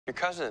Your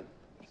cousin.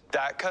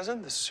 That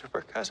cousin? The super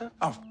cousin?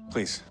 Oh,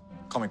 please,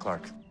 call me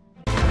Clark.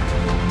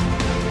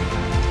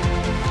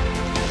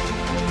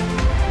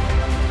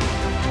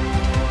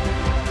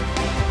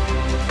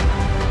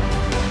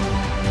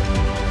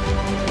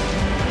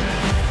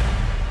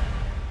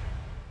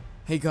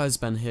 Hey guys,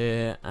 Ben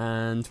here,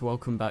 and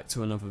welcome back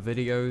to another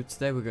video.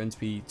 Today we're going to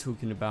be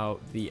talking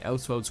about the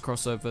Elseworlds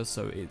crossover,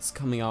 so it's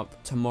coming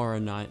up tomorrow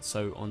night,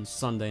 so on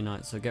Sunday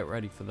night, so get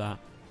ready for that.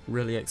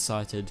 Really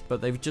excited.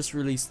 But they've just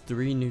released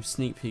 3 new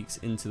sneak peeks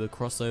into the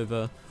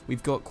crossover.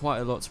 We've got quite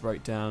a lot to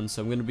break down,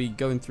 so I'm going to be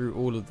going through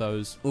all of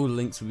those. All the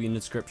links will be in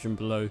the description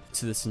below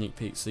to the sneak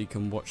peeks, so you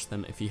can watch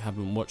them if you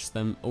haven't watched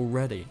them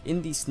already.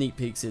 In these sneak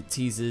peeks, it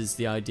teases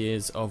the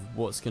ideas of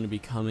what's going to be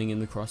coming in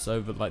the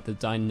crossover, like the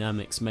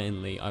dynamics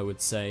mainly, I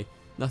would say.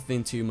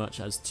 Nothing too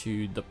much as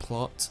to the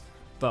plot,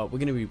 but we're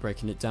going to be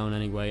breaking it down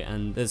anyway,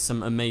 and there's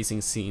some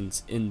amazing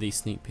scenes in these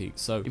sneak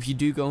peeks. So if you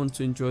do go on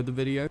to enjoy the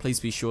video,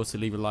 please be sure to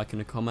leave a like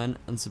and a comment,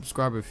 and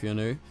subscribe if you're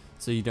new,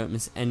 so you don't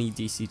miss any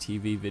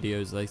DCTV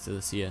videos later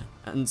this year.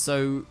 And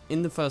so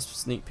in the first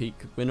sneak peek,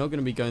 we're not going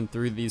to be going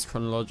through these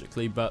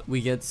chronologically, but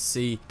we get to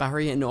see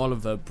Barry and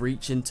Oliver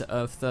breach into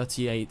Earth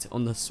 38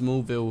 on the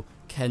Smallville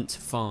Kent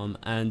farm,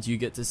 and you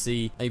get to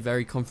see a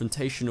very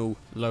confrontational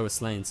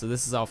Lois Lane. So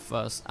this is our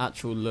first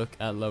actual look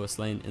at Lois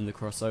Lane in the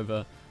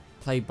crossover,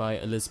 played by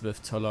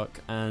Elizabeth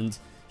Tulloch, and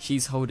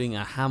she's holding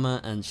a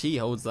hammer, and she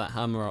holds that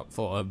hammer up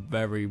for a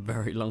very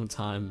long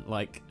time.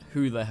 Like,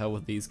 who the hell were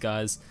these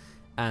guys?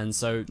 And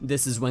so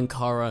this is when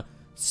Kara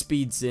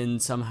speeds in.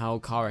 Somehow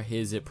Kara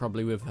hears it,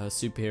 probably with her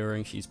super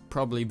hearing. She's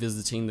probably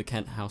visiting the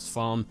Kent House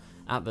farm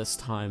at this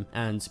time,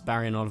 and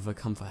Barry and Oliver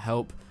come for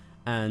help.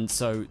 And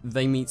so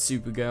they meet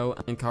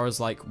Supergirl, and Kara's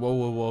like,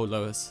 whoa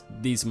Lois,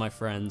 these are my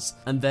friends.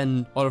 And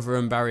then Oliver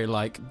and Barry are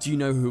like, do you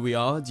know who we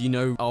are? Do you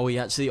know, are we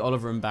actually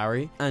Oliver and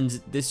Barry? And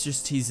this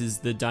just teases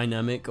the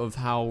dynamic of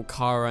how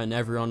Kara and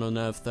everyone on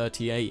Earth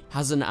 38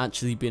 hasn't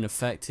actually been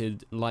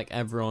affected like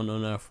everyone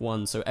on Earth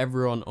 1. So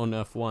everyone on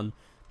Earth 1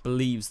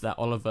 believes that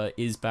Oliver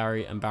is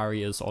Barry and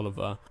Barry is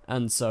Oliver,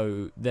 and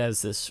so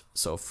there's this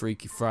sort of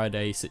Freaky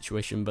Friday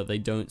situation, but they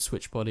don't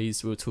switch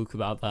bodies. We'll talk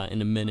about that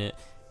in a minute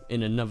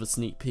in another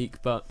sneak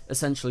peek. But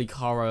essentially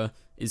Kara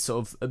is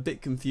sort of a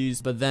bit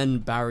confused, but then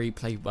Barry,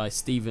 played by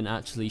Steven,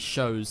 actually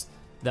shows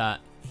that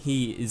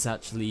he is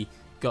actually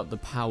got the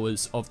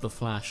powers of the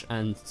Flash,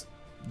 and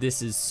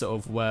this is sort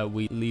of where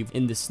we leave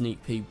in the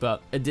sneak peek.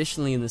 But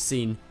additionally in the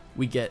scene,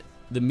 we get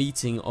the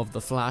meeting of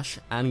the Flash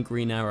and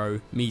Green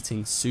Arrow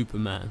meeting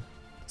Superman.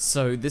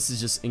 So this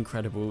is just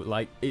incredible.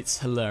 Like, it's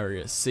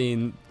hilarious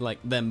seeing like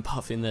them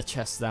puffing their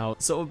chests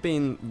out, sort of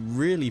being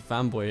really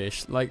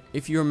fanboyish. Like,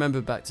 if you remember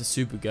back to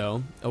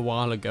Supergirl a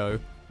while ago,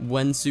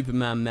 when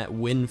Superman met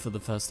Win for the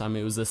first time,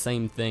 it was the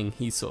same thing.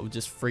 He sort of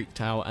just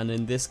freaked out, and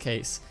in this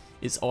case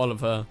it's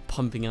Oliver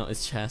pumping out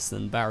his chest,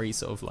 and Barry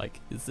sort of like,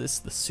 is this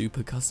the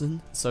super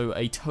cousin? So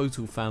a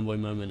total fanboy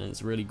moment, and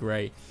it's really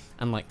great.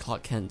 And like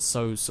Clark Kent's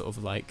so sort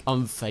of like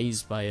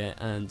unfazed by it,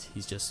 and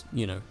he's just,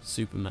 you know,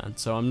 Superman.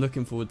 So I'm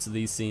looking forward to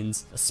these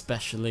scenes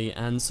especially.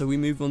 And so we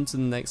move on to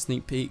the next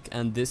sneak peek,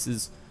 and this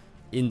is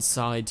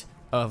inside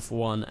Earth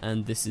 1,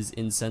 and this is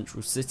in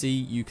Central City.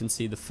 You can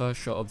see the first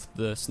shot of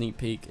the sneak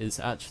peek is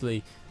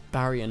actually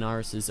Barry and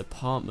Iris's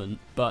apartment,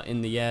 but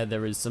in the air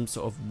there is some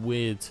sort of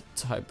weird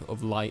type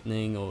of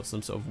lightning or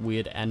some sort of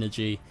weird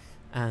energy,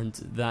 and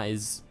that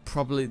is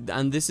probably,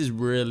 and this is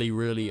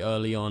really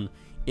early on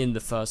in the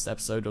first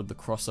episode of the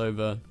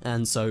crossover.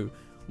 And so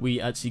we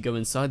actually go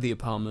inside the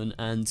apartment,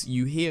 and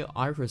you hear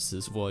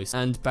Iris's voice,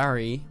 and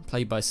Barry,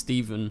 played by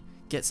Steven,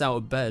 gets out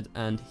of bed,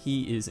 and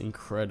he is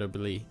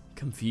incredibly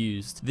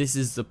confused. This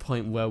is the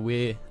point where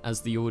we,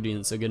 as the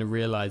audience, are going to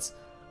realize,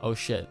 oh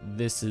shit,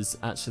 this has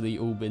actually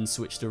all been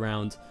switched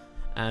around.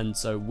 And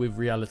so with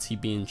reality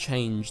being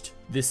changed,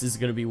 this is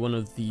going to be one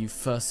of the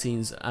first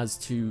scenes as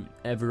to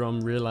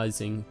everyone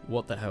realizing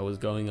what the hell is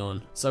going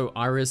on. So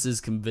Iris is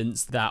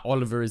convinced that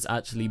Oliver is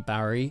actually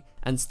Barry,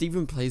 and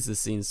Steven plays this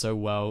scene so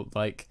well.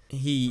 Like,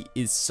 he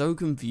is so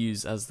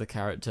confused as the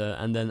character,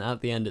 and then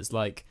at the end it's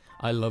like,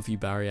 I love you,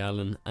 Barry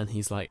Allen, and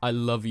he's like, I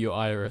love you,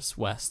 Iris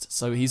West.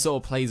 So he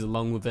sort of plays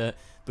along with it,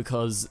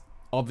 because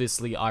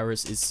obviously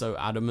Iris is so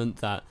adamant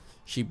that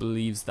she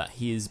believes that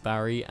he is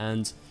Barry.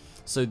 And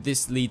so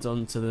this leads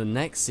on to the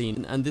next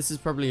scene, and this is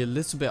probably a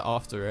little bit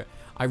after it.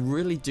 I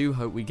really do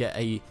hope we get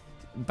a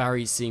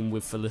Barry scene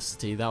with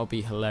Felicity. That would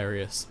be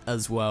hilarious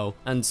as well.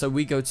 And so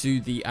we go to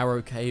the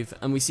Arrow Cave,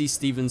 and we see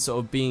Steven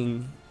sort of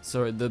being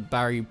the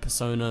Barry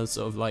persona,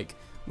 sort of like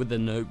with the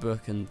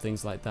notebook and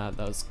things like that.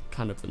 That was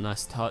kind of a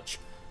nice touch.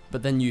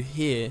 But then you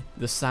hear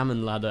the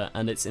salmon ladder,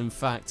 and it's in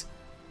fact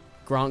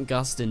Grant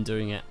Gustin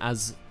doing it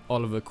as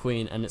Oliver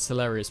Queen, and it's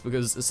hilarious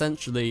because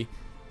essentially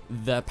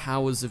their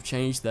powers have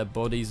changed, their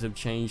bodies have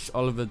changed.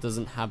 Oliver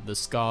doesn't have the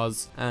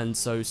scars, and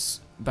so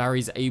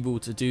Barry's able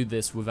to do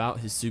this without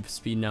his super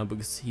speed now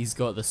because he's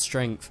got the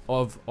strength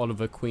of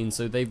Oliver Queen.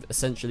 So they've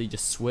essentially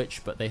just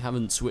switched, but they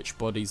haven't switched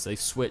bodies, they've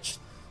switched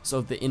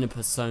sort of the inner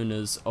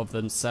personas of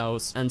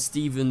themselves. And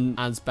Steven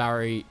as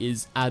Barry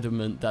is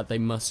adamant that they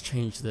must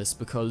change this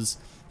because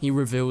he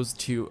reveals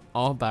to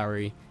our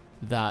Barry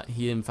that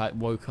he in fact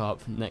woke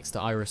up next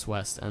to Iris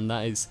West, and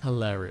that is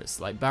hilarious.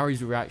 Like,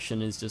 Barry's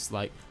reaction is just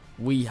like,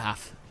 we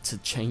have to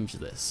change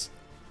this.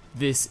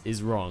 This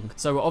is wrong.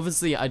 So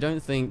obviously I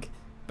don't think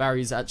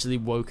Barry's actually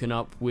woken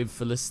up with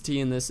Felicity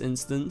in this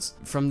instance.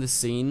 From the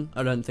scene,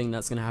 I don't think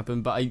that's going to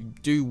happen, but I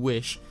do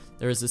wish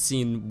there is a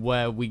scene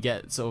where we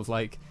get sort of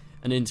like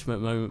an intimate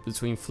moment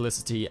between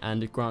Felicity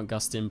and Grant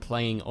Gustin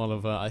playing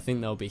Oliver. I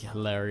think that'll be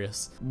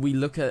hilarious. We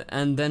look at,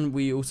 and then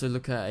we also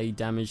look at a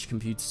damaged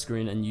computer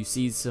screen, and you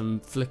see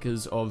some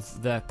flickers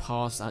of their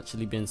past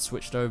actually being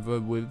switched over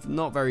with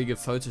not very good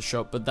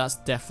Photoshop, but that's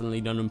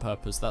definitely done on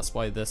purpose. That's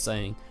why they're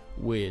saying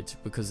weird,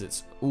 because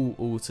it's all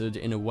altered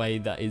in a way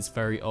that is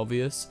very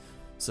obvious.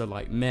 So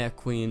like Mayor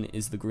Queen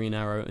is the Green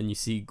Arrow, and you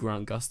see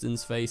Grant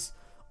Gustin's face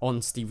on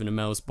Stephen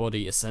Amell's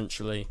body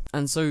essentially.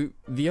 And so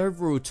the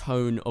overall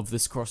tone of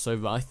this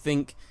crossover, I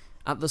think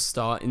at the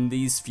start in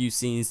these few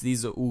scenes,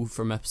 these are all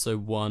from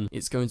episode 1,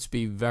 it's going to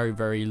be very,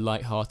 very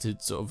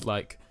light-hearted, sort of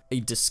like a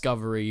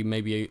discovery,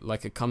 maybe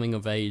like a coming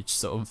of age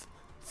sort of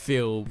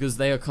feel, because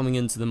they are coming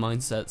into the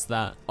mindsets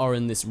that are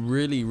in this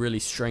really, really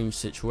strange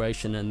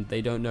situation, and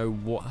they don't know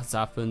what has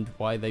happened,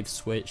 why they've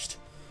switched,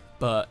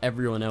 but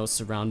everyone else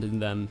surrounding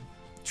them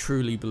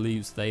truly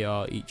believes they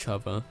are each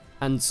other.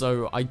 And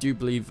so I do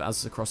believe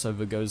as the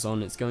crossover goes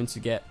on, it's going to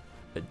get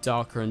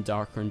darker and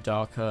darker and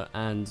darker,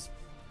 and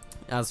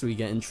as we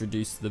get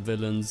introduced to the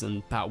villains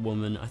and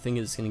Batwoman, I think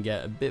it's going to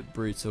get a bit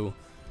brutal,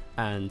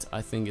 and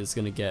I think it's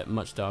going to get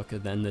much darker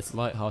than this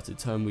light-hearted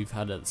tone we've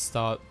had at the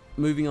start.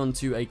 Moving on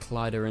to a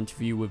Collider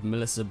interview with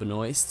Melissa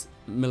Benoist.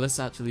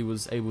 Melissa actually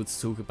was able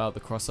to talk about the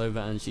crossover,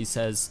 and she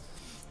says,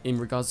 in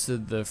regards to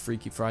the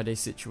Freaky Friday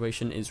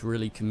situation, it's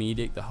really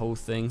comedic, the whole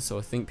thing, so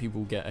I think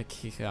people get a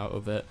kick out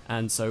of it.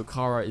 And so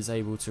Kara is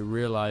able to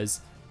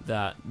realize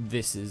that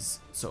this is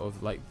sort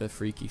of like the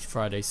Freaky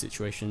Friday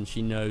situation.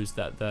 She knows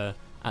that they're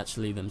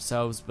actually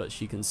themselves, but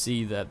she can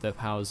see that their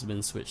powers have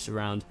been switched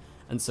around,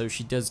 and so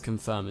she does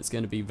confirm it's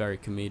going to be very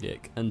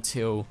comedic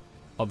until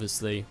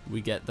obviously we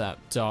get that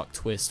dark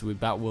twist with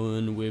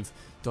Batwoman, with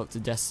Dr.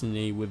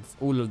 Destiny, with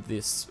all of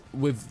this,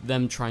 with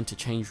them trying to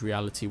change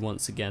reality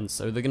once again.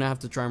 So they're going to have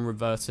to try and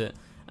revert it,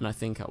 and I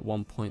think at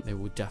one point they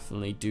will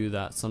definitely do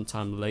that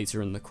sometime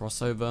later in the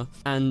crossover.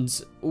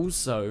 And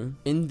also,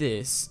 in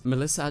this,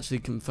 Melissa actually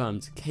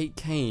confirmed Kate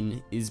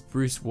Kane is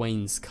Bruce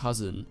Wayne's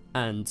cousin,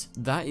 and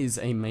that is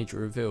a major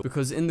reveal,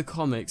 because in the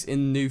comics,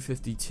 in New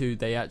 52,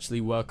 they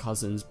actually were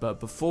cousins, but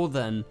before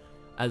then,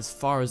 as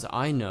far as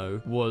I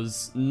know,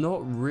 was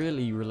not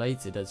really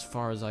related as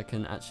far as I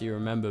can actually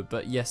remember.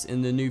 But yes,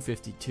 in the New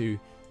 52,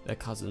 they're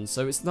cousins.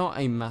 So it's not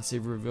a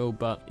massive reveal,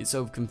 but it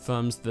sort of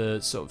confirms the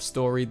sort of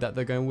story that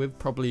they're going with.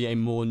 Probably a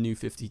more New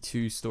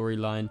 52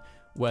 storyline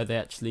where they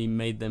actually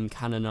made them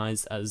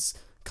canonized as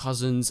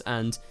cousins.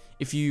 And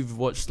if you've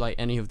watched like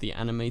any of the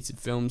animated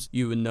films,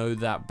 you would know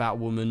that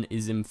Batwoman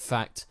is in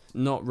fact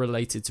not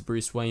related to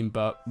Bruce Wayne,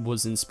 but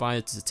was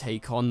inspired to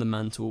take on the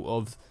mantle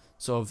of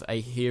sort of a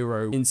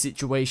hero in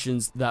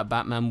situations that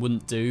Batman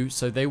wouldn't do.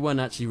 So they weren't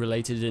actually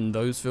related in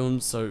those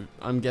films, so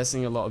I'm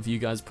guessing a lot of you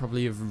guys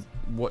probably have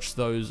watched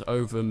those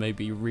over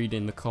maybe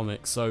reading the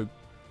comics. So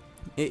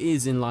it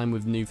is in line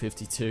with New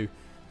 52,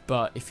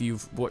 but if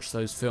you've watched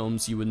those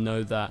films, you would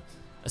know that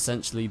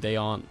essentially they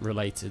aren't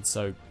related.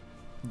 So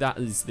that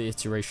is the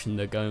iteration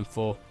they're going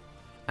for.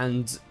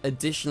 And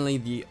additionally,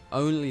 the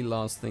only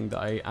last thing that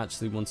I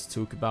actually want to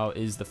talk about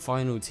is the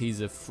final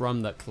teaser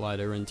from that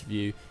Collider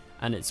interview.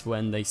 And it's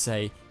when they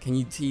say, can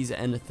you tease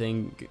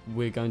anything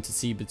we're going to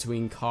see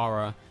between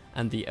Kara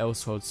and the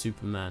Elseworlds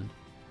Superman?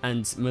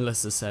 And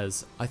Melissa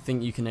says, I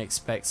think you can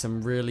expect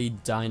some really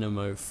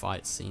dynamo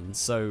fight scenes.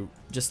 So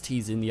just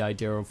teasing the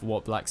idea of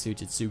what black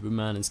suited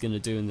Superman is going to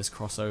do in this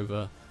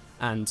crossover,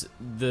 and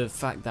the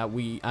fact that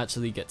we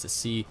actually get to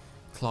see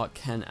Clark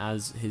Kent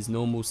as his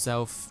normal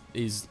self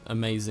is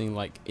amazing,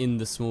 like in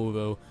the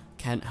Smallville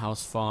Kent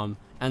House farm.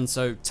 And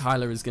so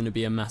Tyler is going to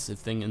be a massive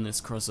thing in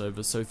this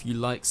crossover. So if you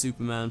like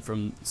Superman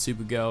from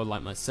Supergirl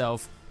like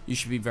myself, you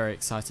should be very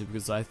excited,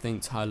 because I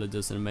think Tyler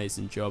does an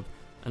amazing job,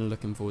 and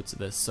looking forward to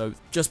this. So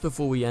just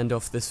before we end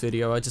off this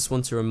video, I just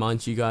want to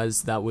remind you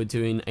guys that we're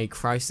doing a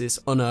Crisis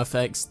on Earth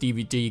X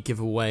DVD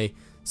giveaway.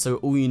 So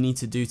all you need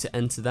to do to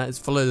enter that is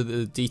follow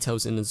the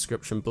details in the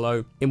description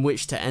below, in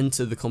which to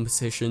enter the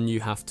competition you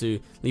have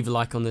to leave a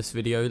like on this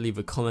video, leave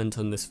a comment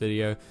on this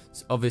video,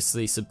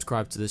 obviously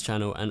subscribe to this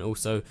channel, and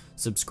also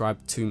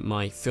subscribe to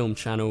my film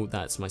channel.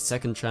 That's my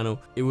second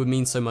channel. It would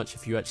mean so much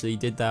if you actually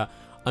did that.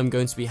 I'm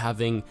going to be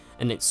having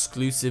an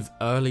exclusive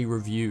early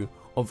review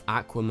of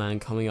Aquaman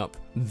coming up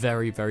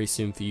very, very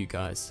soon for you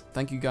guys.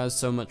 Thank you guys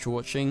so much for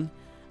watching,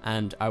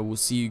 and I will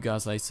see you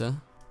guys later.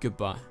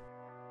 Goodbye.